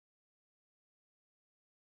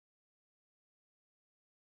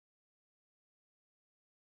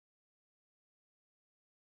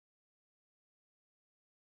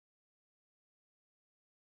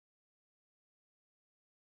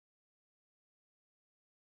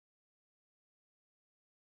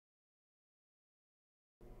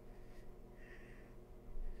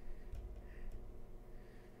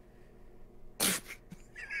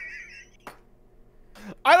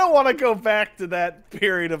I don't want to go back to that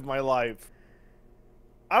period of my life.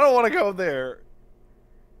 I don't want to go there.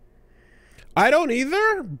 I don't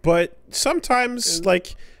either, but sometimes,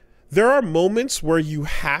 like, there are moments where you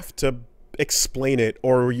have to explain it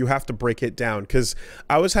or you have to break it down. Because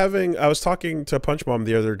I was talking to Punch Mom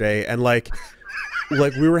the other day, and like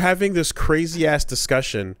we were having this crazy ass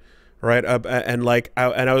discussion, right? And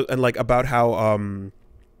about how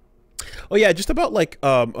oh yeah, just about like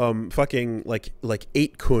fucking like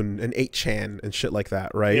 8kun and 8chan and shit like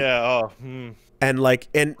that, right? Yeah. Oh. And like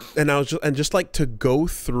and I was just like to go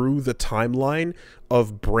through the timeline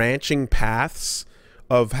of branching paths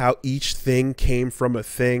of how each thing came from a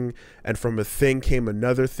thing, and from a thing came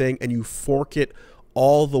another thing, and you fork it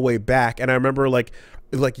all the way back. And I remember like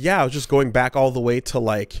yeah, I was just going back all the way to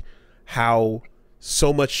like how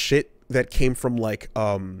so much shit that came from like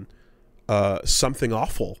something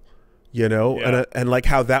awful, you know. Yeah. And like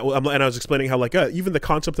how that, and I was explaining how like even the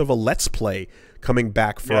concept of a let's play coming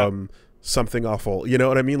back from something awful, you know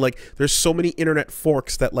what I mean? Like there's so many internet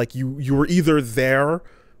forks that like you were either there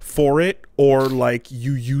for it, or like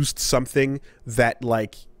you used something that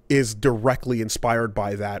like is directly inspired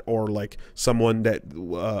by that, or like someone that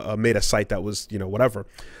made a site that was, you know, whatever.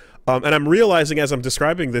 And I'm realizing as I'm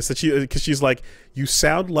describing this that because she's like, you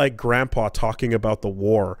sound like grandpa talking about the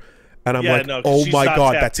war. And I'm like, no, oh my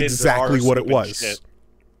God, that's exactly what it was. Shit.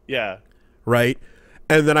 Yeah. Right.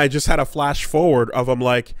 And then I just had a flash forward of, I'm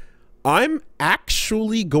like, I'm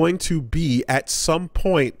actually going to be at some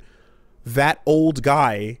point that old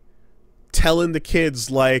guy telling the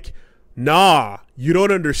kids like, nah, you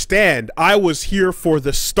don't understand. I was here for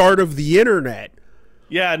the start of the internet.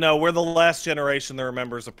 Yeah, no, we're the last generation that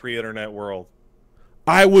remembers a pre-internet world.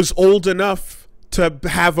 I was old enough to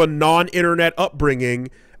have a non-internet upbringing,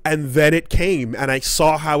 and then it came, and I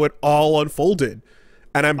saw how it all unfolded.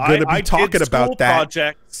 And I'm going to be talking about that.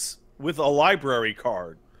 Projects with a library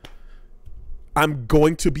card. I'm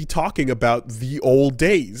going to be talking about the old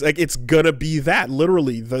days. Like, it's going to be that,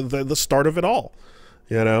 literally, the start of it all,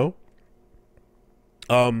 you know?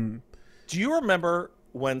 Do you remember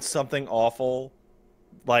when something awful,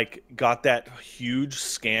 like, got that huge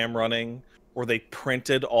scam running where they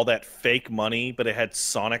printed all that fake money, but it had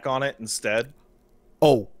Sonic on it instead?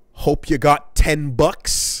 Oh, hope you got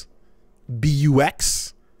 $10?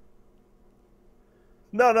 BUX?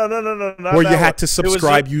 No. Where you had to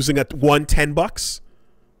subscribe using $1 $10?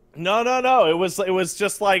 No. It was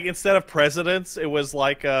just like, instead of presidents, it was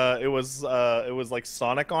like like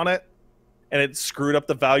Sonic on it, and it screwed up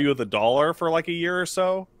the value of the dollar for like a year or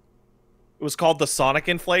so. It was called the Sonic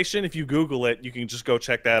inflation. If you Google it, you can just go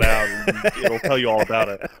check that out, and it'll tell you all about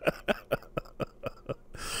it.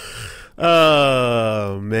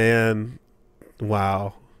 Oh man,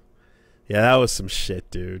 wow, yeah, that was some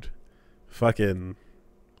shit, dude. Fucking.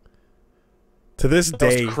 To this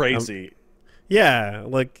day, crazy. Yeah,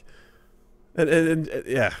 like, and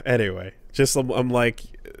yeah. Anyway, just I'm like,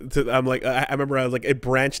 I remember I was like, it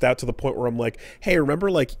branched out to the point where I'm like, hey, remember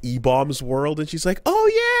like E-Bombs World? And she's like,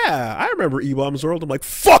 oh yeah, I remember E-Bombs World. I'm like,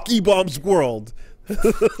 fuck E-Bombs World.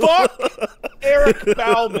 Fuck Eric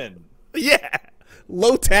Bauman. Yeah,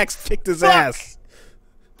 Low Tax kicked his ass.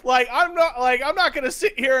 Like I'm not gonna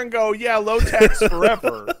sit here and go, yeah, Low Tax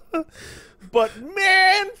forever. But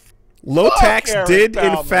man. Low Tax did,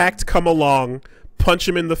 in fact, come along, punch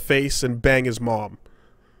him in the face, and bang his mom.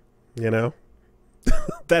 You know,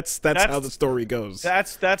 that's how the story goes.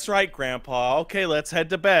 That's right, Grandpa. Okay, let's head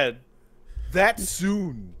to bed. That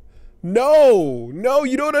soon? No,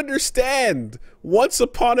 you don't understand. Once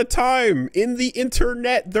upon a time, in the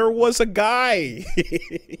internet, there was a guy,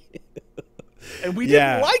 and we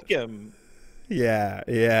didn't like him. Yeah.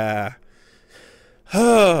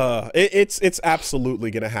 It's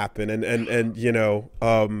absolutely gonna happen, and you know,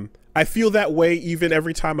 I feel that way even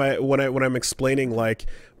every time when I'm explaining like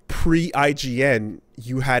pre-IGN,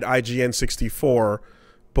 you had IGN 64.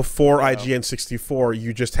 Before IGN 64,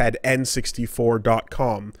 you just had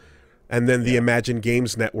N64.com, and then the Imagine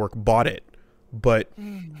Games Network bought it. But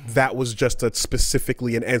that was just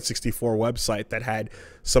specifically an N64 website that had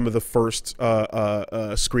some of the first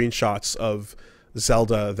screenshots of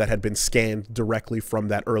Zelda that had been scanned directly from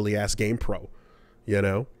that early ass GamePro, you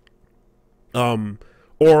know.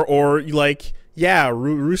 Or like, yeah,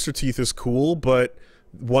 Rooster Teeth is cool, but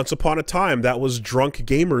once upon a time that was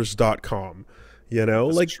drunkgamers.com, you know.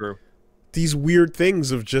 That's like true. These weird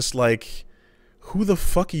things of just like, who the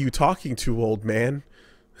fuck are you talking to, old man?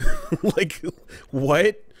 Like,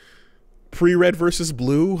 what? Pre-Red versus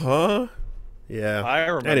Blue, huh? Yeah. I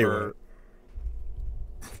remember, Anyway.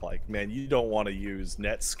 like, man, you don't want to use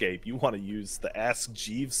Netscape. You want to use the Ask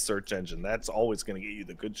Jeeves search engine. That's always going to get you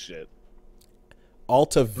the good shit.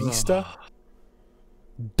 Alta Vista?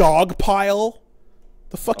 Dogpile?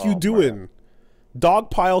 The fuck you doing? Man.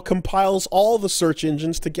 Dogpile compiles all the search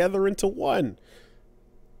engines together into one.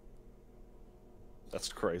 That's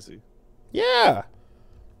crazy. Yeah.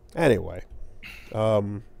 Anyway.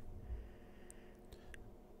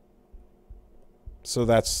 So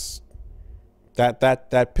that's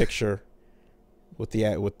that picture with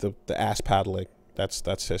the ass paddling.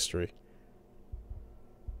 That's history.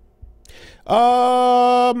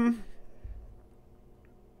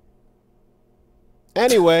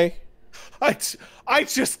 Anyway, I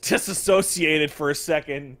just disassociated for a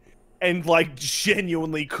second and like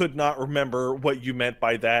genuinely could not remember what you meant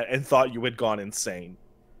by that and thought you had gone insane.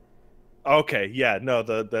 Okay, yeah, no,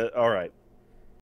 all right.